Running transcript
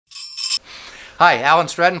Hi, Alan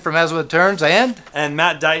Stratton from Woodturners and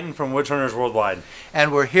Matt Dighton from Woodturners Worldwide.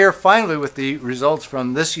 And we're here finally with the results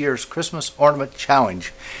from this year's Christmas Ornament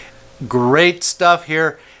Challenge. Great stuff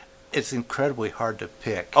here. It's incredibly hard to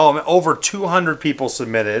pick. Oh, over 200 people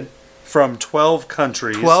submitted from 12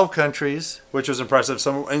 countries. 12 countries. Which was impressive.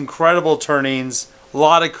 Some incredible turnings, a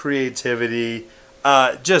lot of creativity,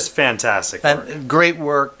 just fantastic work. And great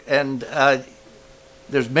work. And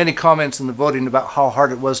there's many comments in the voting about how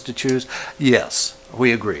hard it was to choose. Yes,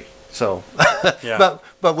 we agree. So, yeah.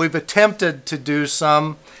 but we've attempted to do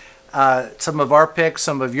some of our picks,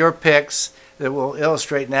 some of your picks that we'll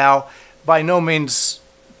illustrate now. By no means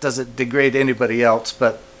does it degrade anybody else,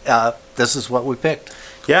 but this is what we picked.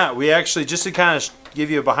 Yeah, we actually, just to kind of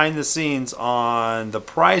give you a behind the scenes on the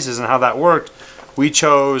prizes and how that worked, we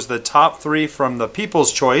chose the top 3 from the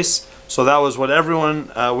People's Choice. So that was what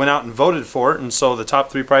everyone went out and voted for, and so the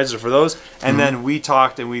top 3 prizes are for those. And then we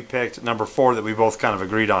talked and we picked number 4 that we both kind of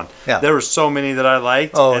agreed on. Yeah. There were so many that I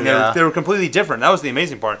liked, and they were completely different. That was the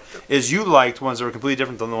amazing part, is you liked ones that were completely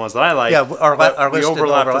different than the ones that I liked. Yeah, our we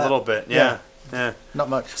overlapped a little bit. Yeah. Not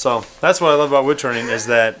much. So that's what I love about wood turning, is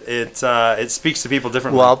that it speaks to people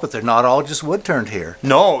differently. Well, but they're not all just wood turned here.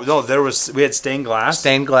 No, we had stained glass.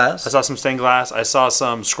 Stained glass. I saw some stained glass. I saw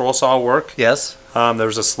some scroll saw work. Yes. There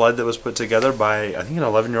was a sled that was put together by, I think, an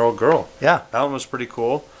 11-year-old girl. Yeah. That one was pretty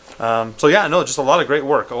cool. So yeah, no, just a lot of great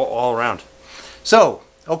work all around. So,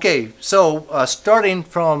 okay, starting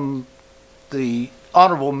from the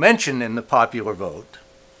honorable mention in the popular vote,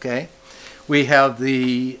 okay, we have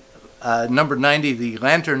the number 90, the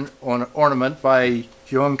lantern ornament by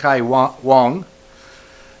Jiunn-Kai Wang,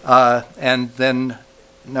 and then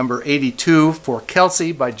number 82 for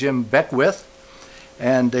Kelsey by Jim Beckwith,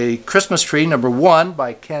 and a Christmas tree number 1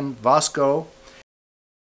 by Ken Vasco,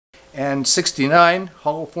 and 69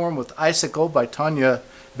 hollow form with icicle by Tanya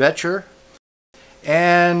Betcher,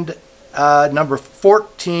 and number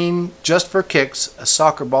 14 just for kicks, a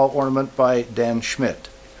soccer ball ornament by Dan Schmidt.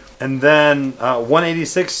 And then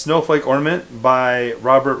 186 Snowflake Ornament by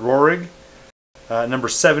Robert Rohrig. Number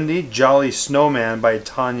 70 Jolly Snowman by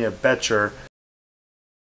Tanya Betcher.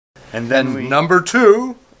 And then number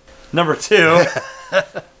 2. Number 2,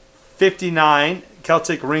 59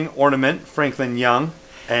 Celtic Ring Ornament, Franklin Young.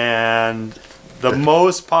 And the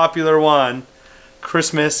most popular one,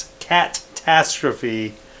 Christmas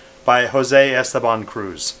Cat-tastrophe by Jose Esteban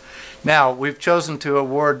Cruz. Now, we've chosen to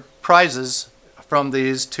award prizes from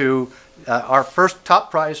these to our first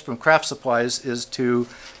top prize from Craft Supplies is to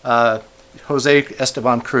Jose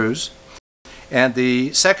Esteban Cruz, and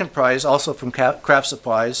the second prize also from Craft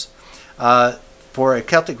Supplies for a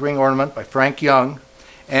Celtic ring ornament by Frank Young,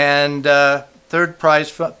 and third prize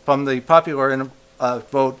from the popular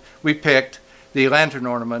vote we picked the lantern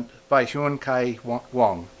ornament by Jiunn-Kai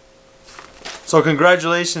Wang. So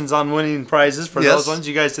congratulations on winning prizes for those ones.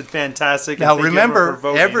 You guys did fantastic. Now remember,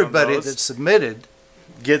 everybody that submitted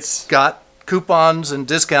got coupons and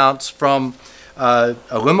discounts from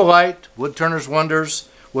Illumilite, Woodturners Wonders,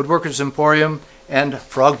 Woodworkers Emporium, and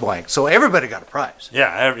Frog Blank. So everybody got a prize.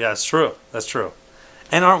 Yeah, that's true. That's true.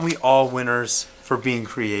 And aren't we all winners for being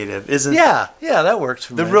creative? Yeah, that works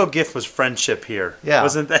for me. The real gift was friendship here. Yeah.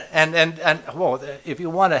 Wasn't that? And well, if you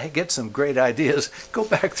want to get some great ideas, go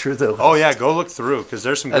back through the list. Oh yeah, go look through, because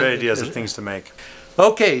there's some great ideas of things to make.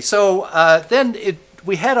 Okay, so then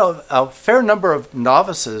we had a fair number of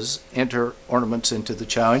novices enter ornaments into the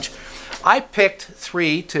challenge. I picked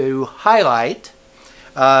 3 to highlight.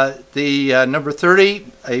 The number 30,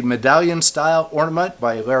 a medallion style ornament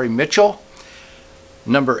by Larry Mitchell.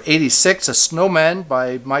 Number 86, a snowman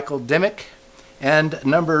by Michael Dimmick. And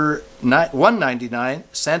number 199,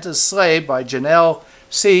 Santa's Sleigh by Janelle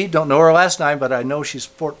C. Don't know her last name, but I know she's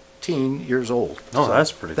 14 years old. Oh, so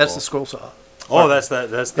that's pretty cool. That's the scroll saw. Oh, that's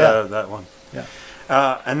that one. Yeah.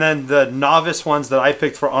 And then the novice ones that I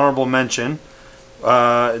picked for honorable mention,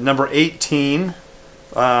 number 18,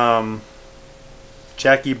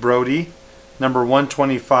 Jackie Brody, number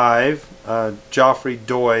 125, Joffrey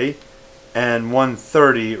Doy, and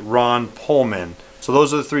 130, Ron Pullman. So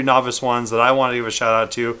those are the 3 novice ones that I want to give a shout out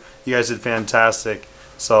to. You guys did fantastic.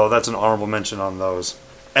 So that's an honorable mention on those.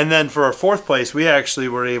 And then for our 4th place, we actually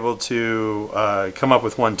were able to come up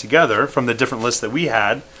with one together from the different lists that we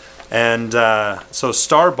had. And so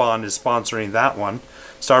Starbond is sponsoring that one.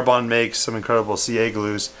 Starbond makes some incredible CA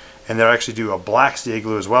glues, and they actually do a black CA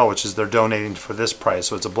glue as well, which is they're donating for this prize.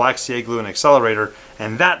 So it's a black CA glue and accelerator,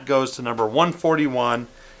 and that goes to number 141.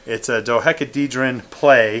 It's a Dodecahedron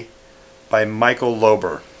play by Michael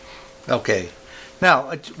Lobe. Okay.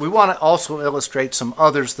 Now, we want to also illustrate some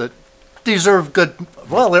others that deserve good,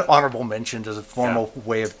 well, they're honorable mentions as a formal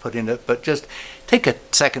way of putting it, but just take a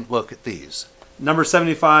second look at these. Number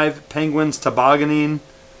 75, Penguins Tobogganing.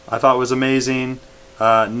 I thought was amazing.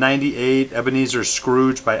 98, Ebenezer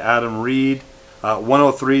Scrooge by Adam Reed.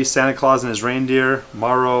 103, Santa Claus and His Reindeer,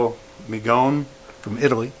 Mauro Migone. From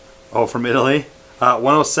Italy. Oh, from Italy.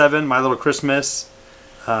 107, My Little Christmas.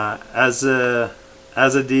 Azadi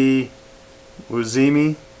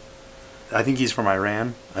Uzimi. I think he's from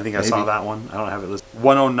Iran. I think I saw that one. I don't have it listed.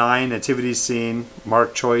 109, Nativity Scene,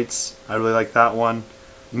 Mark Choitz. I really like that one.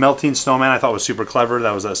 Melting Snowman, I thought was super clever.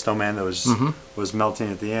 That was a snowman that was melting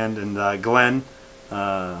at the end. And Glenn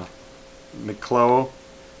McClough.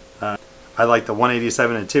 I like the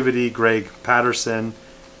 187 Nativity, Greg Patterson,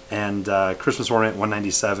 and Christmas Ornament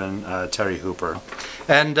 197, Terry Hooper.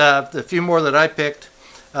 And the few more that I picked,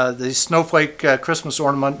 the Snowflake Christmas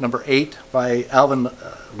Ornament number 8 by Alvin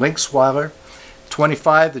Linksweiler.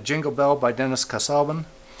 25, The Jingle Bell by Dennis Casaubon.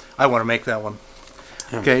 I want to make that one.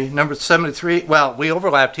 Yeah. Okay, number 73, well, we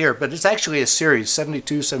overlapped here, but it's actually a series,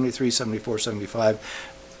 72, 73, 74, 75.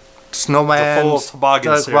 Snowman, the full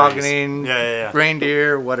tobogganing,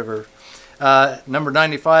 reindeer, whatever. Number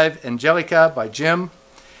 95, Angelica by Jim.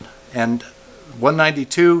 And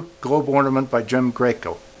 192, Globe Ornament by Jim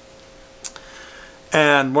Greco.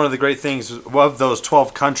 And one of the great things of those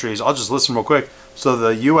 12 countries, I'll just listen real quick. So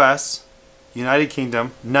the U.S., United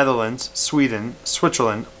Kingdom, Netherlands, Sweden,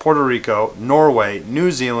 Switzerland, Puerto Rico, Norway,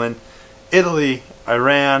 New Zealand, Italy,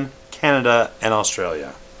 Iran, Canada, and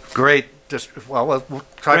Australia. Great. Well, we'll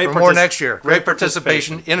try for more next year. Great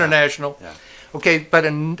participation, international. Yeah. Okay, but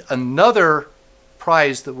another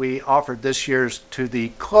prize that we offered this year is to the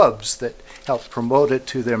clubs that helped promote it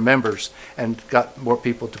to their members and got more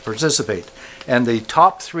people to participate. And the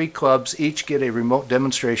top 3 clubs each get a remote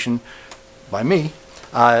demonstration by me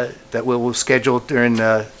that we will schedule during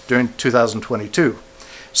 2022.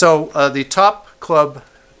 So the top club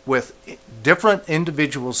with different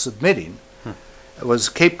individuals submitting was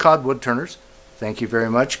Cape Cod Woodturners. Thank you very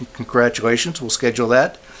much. Congratulations. We'll schedule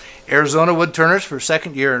that. Arizona Woodturners for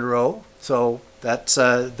 2nd year in a row. So that's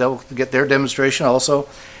they'll get their demonstration also.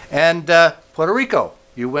 And Puerto Rico,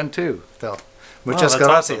 you win too. So, muchas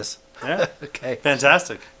gracias. Awesome. Yeah. Okay.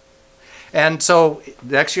 Fantastic. And so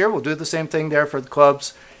next year we'll do the same thing there for the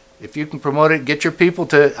clubs. If you can promote it, get your people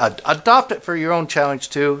to adopt it for your own challenge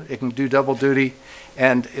too. It can do double duty,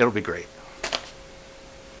 and it'll be great.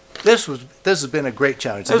 This has been a great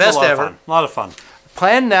challenge. The best ever. A lot of fun.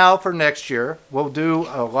 Plan now for next year. We'll do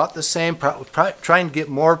a lot the same. Try and get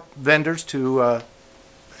more vendors to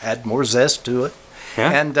add more zest to it.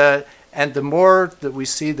 Yeah. And the more that we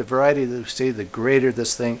see, the variety that we see, the greater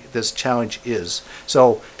this challenge is.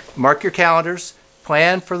 So mark your calendars.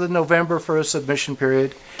 Plan for the November for a submission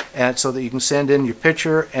period, and so that you can send in your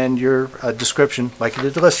picture and your description like you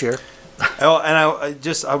did this year. Oh, and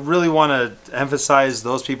I really want to emphasize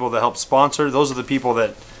those people that help sponsor. Those are the people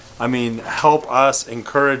that, I mean, help us,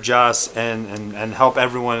 encourage us, and help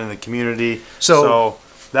everyone in the community. So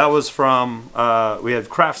that was from, we had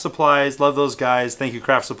Craft Supplies. Love those guys. Thank you,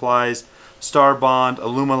 Craft Supplies. Starbond,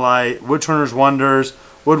 Illumilite, Woodturners Wonders,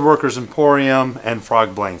 Woodworkers Emporium, and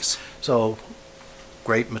Frog Blanks. So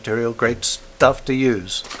great material, great stuff to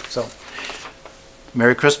use. So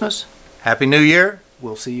Merry Christmas. Happy New Year.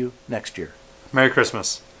 We'll see you next year. Merry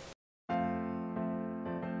Christmas.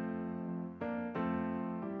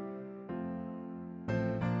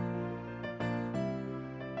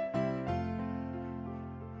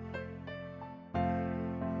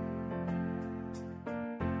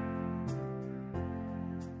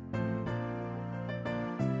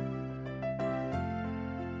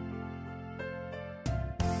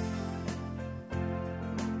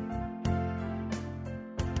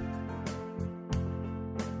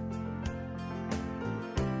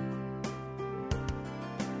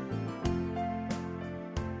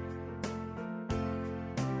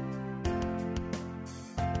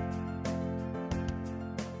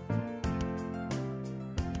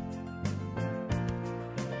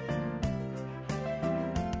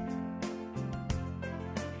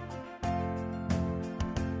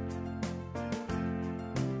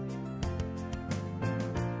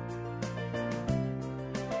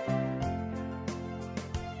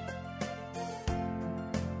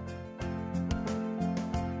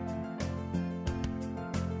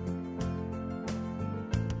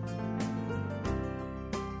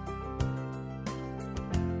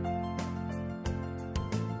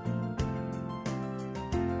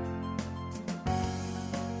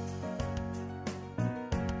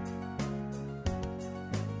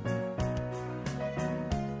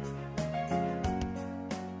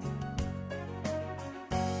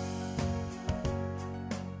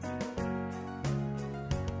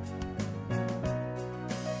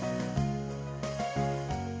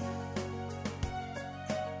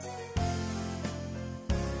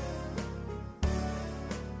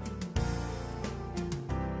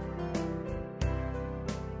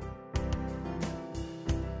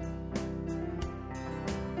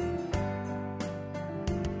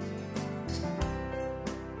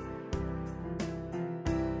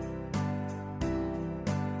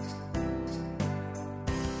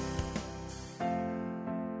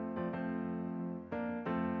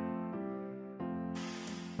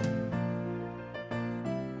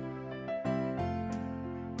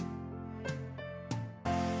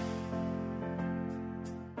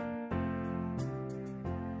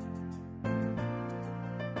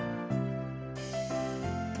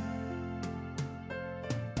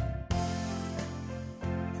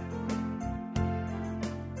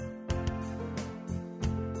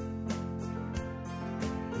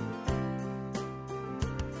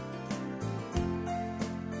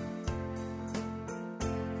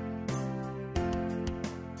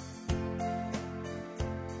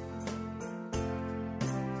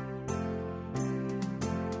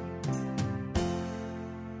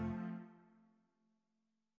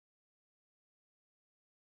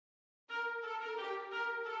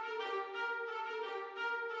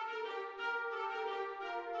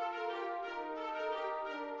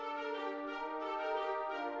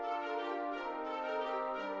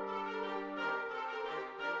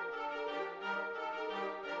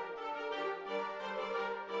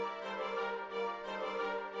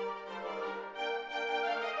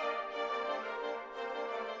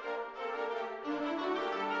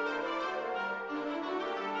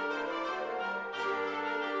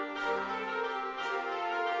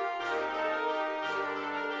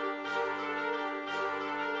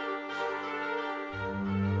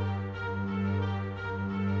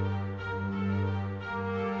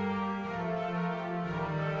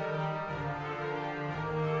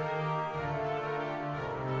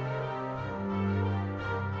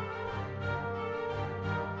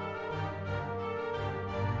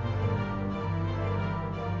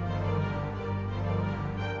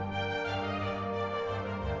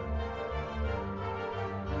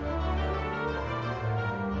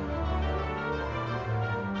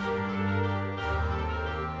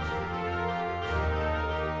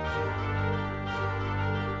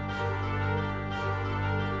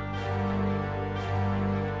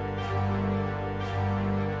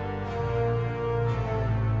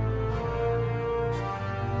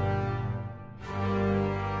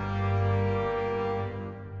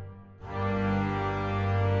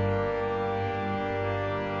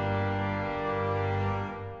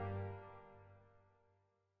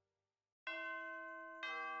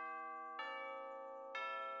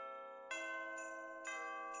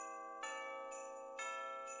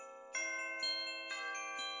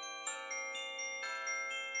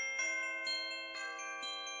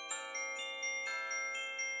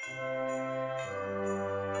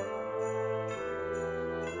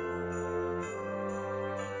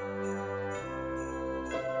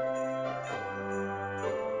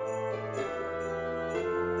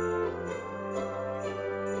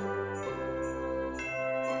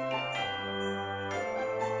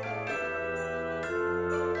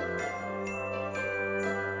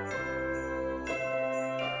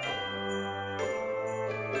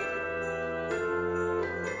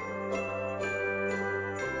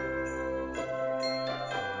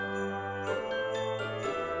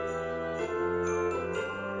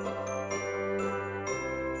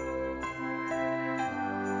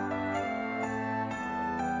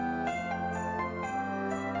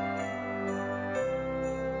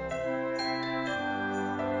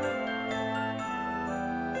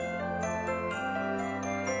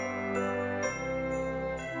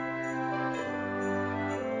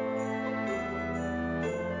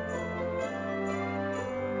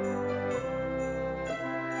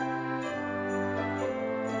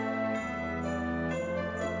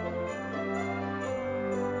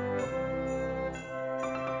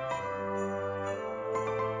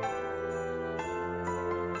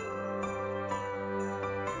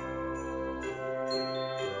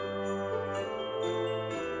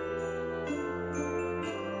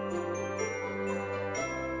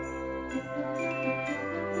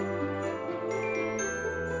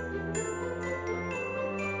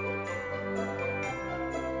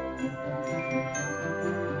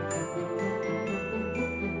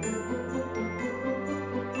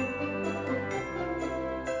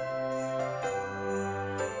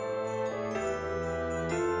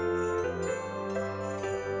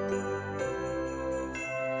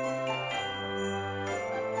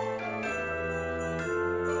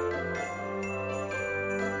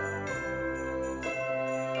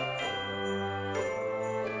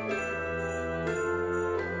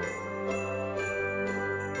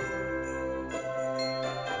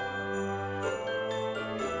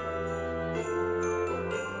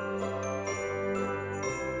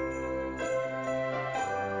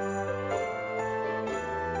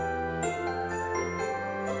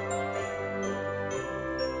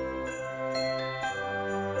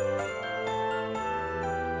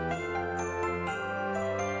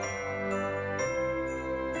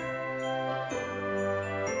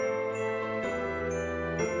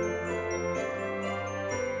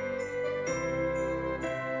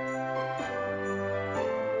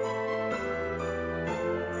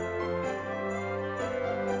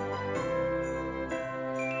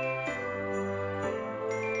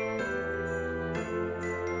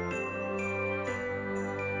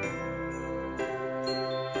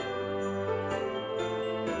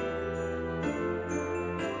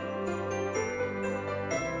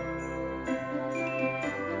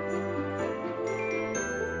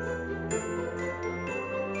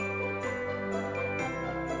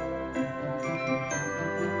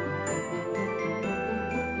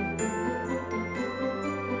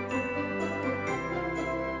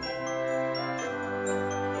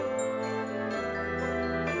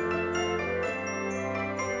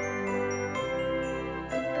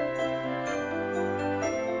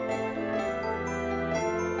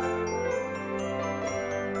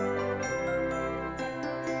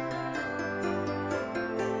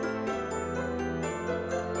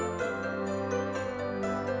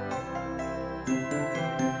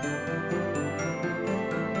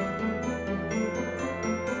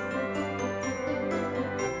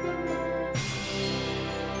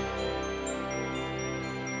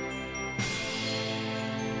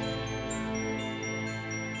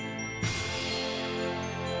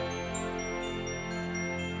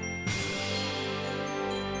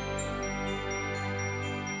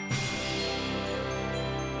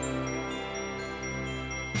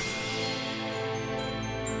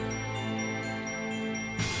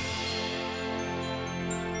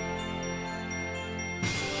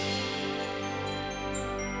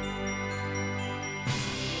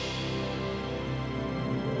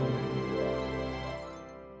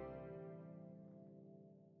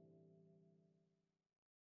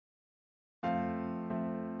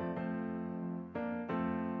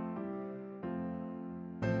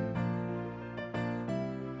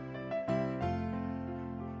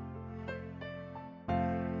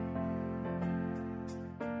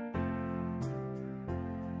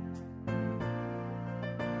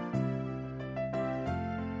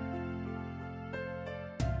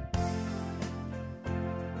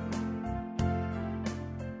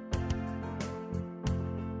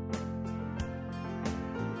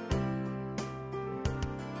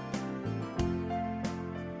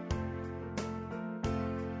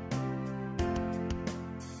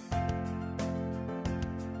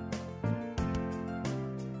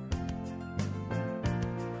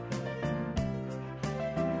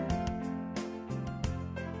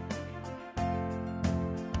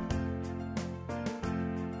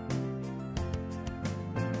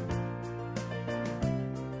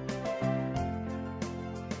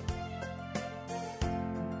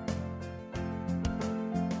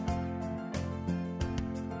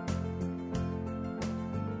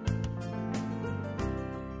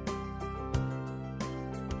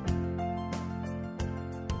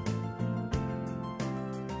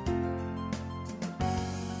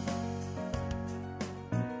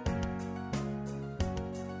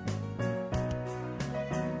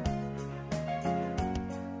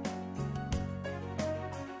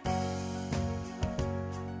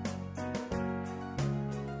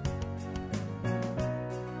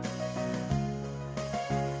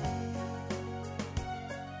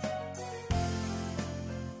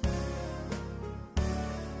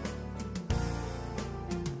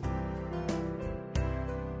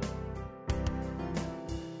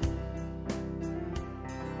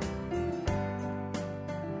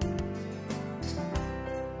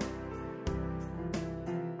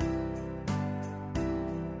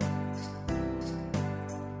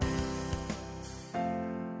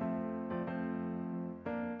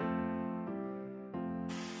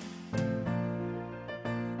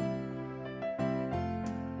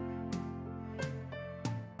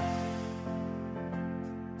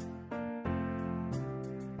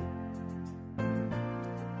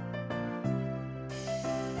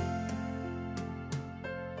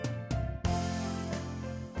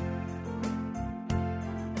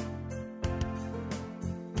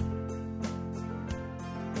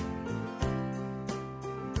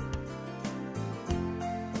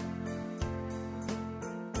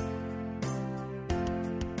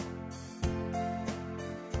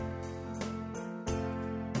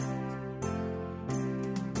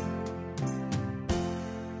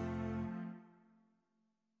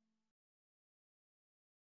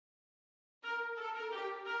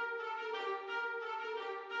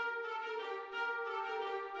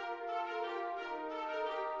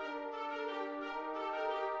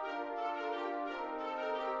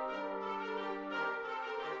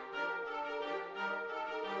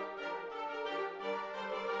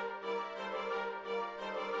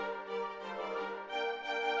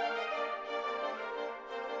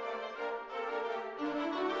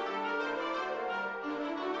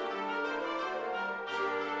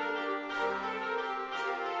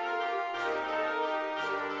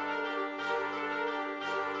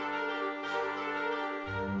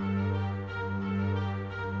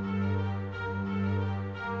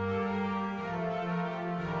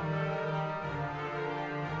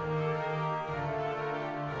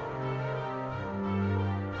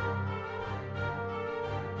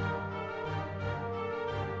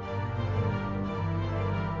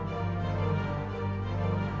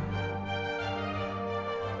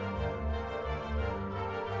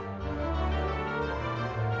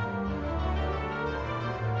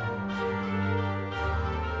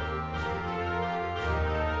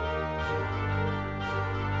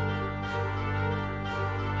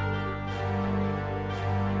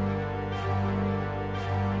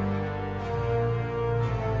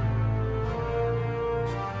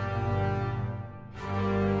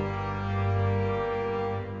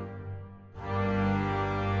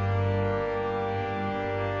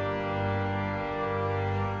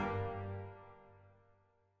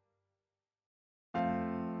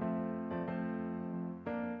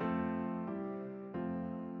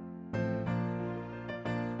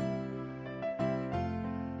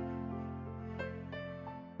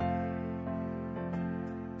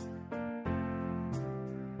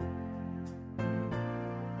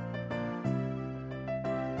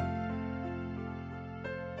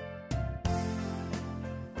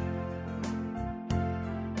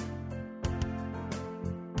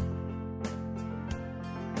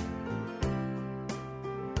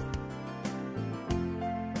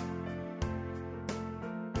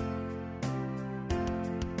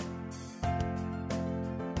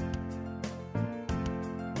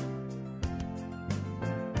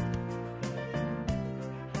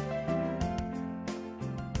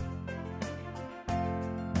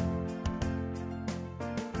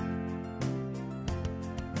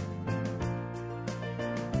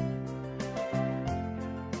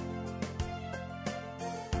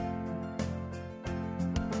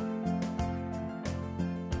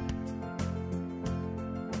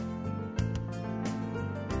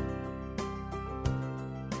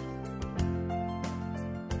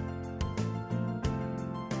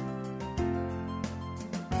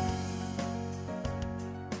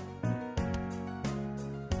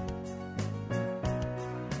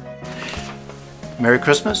 Merry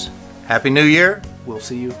Christmas, Happy New Year. We'll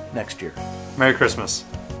see you next year. Merry Christmas.